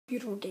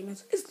Beautiful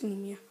gamers, it's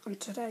Nemia, and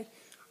today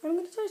I'm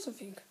going to tell you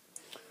something.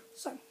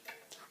 So,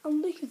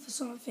 I'm looking for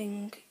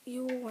something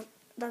you will want.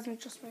 That's not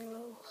just my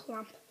little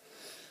lamp.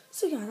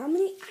 So guys, I'm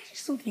going to ask you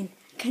something.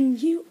 Can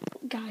you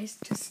guys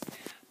just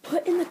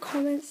put in the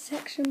comments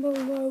section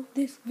below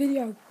this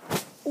video,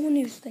 or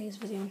Newsday's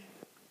video,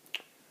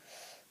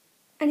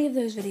 any of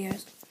those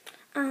videos,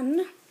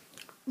 and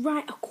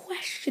write a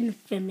question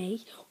for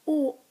me,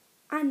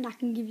 and I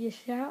can give you a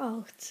shout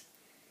out.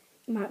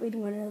 You might be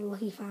one of the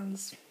lucky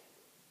fans.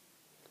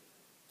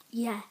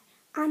 Yeah,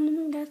 and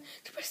remember guys,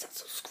 to press that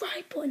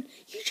subscribe button.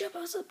 YouTube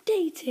has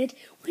updated.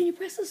 When you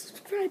press the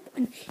subscribe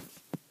button,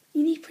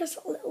 you need to press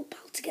that little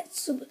bell to get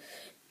some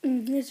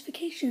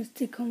notifications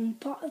to become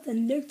part of the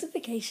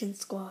notification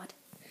squad.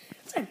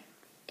 So,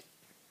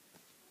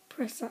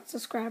 press that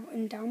subscribe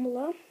button down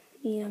below.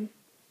 There.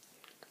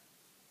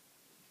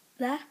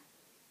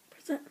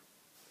 Press it.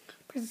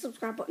 Press the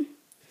subscribe button.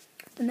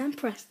 And then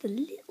press the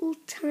little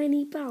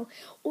tiny bell.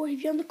 Or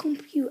if you're on the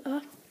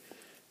computer,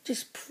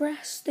 just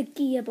press the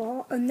gear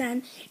bar and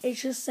then it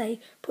should say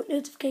put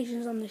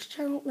notifications on this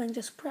channel, then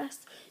just press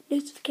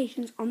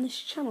notifications on this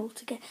channel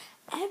to get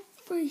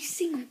every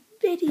single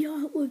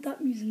video with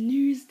that means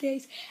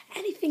Newsdays,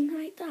 anything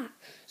like that.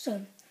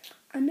 So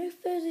I know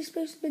Thursday's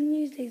supposed to be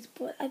Newsdays,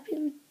 but I've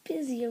been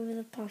busy over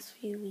the past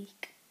few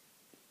weeks.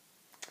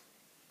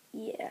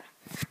 Yeah,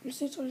 I'm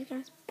so sorry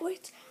guys,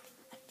 but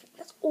I think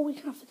that's all we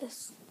can have for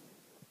this.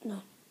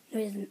 No, it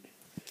isn't.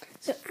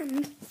 So,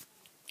 and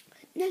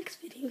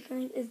next video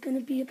guys is going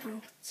to be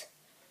about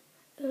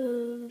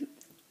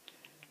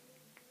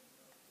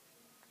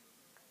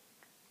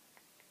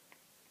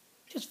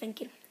just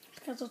thinking,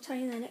 because I'll tell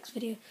you in the next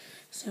video.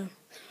 So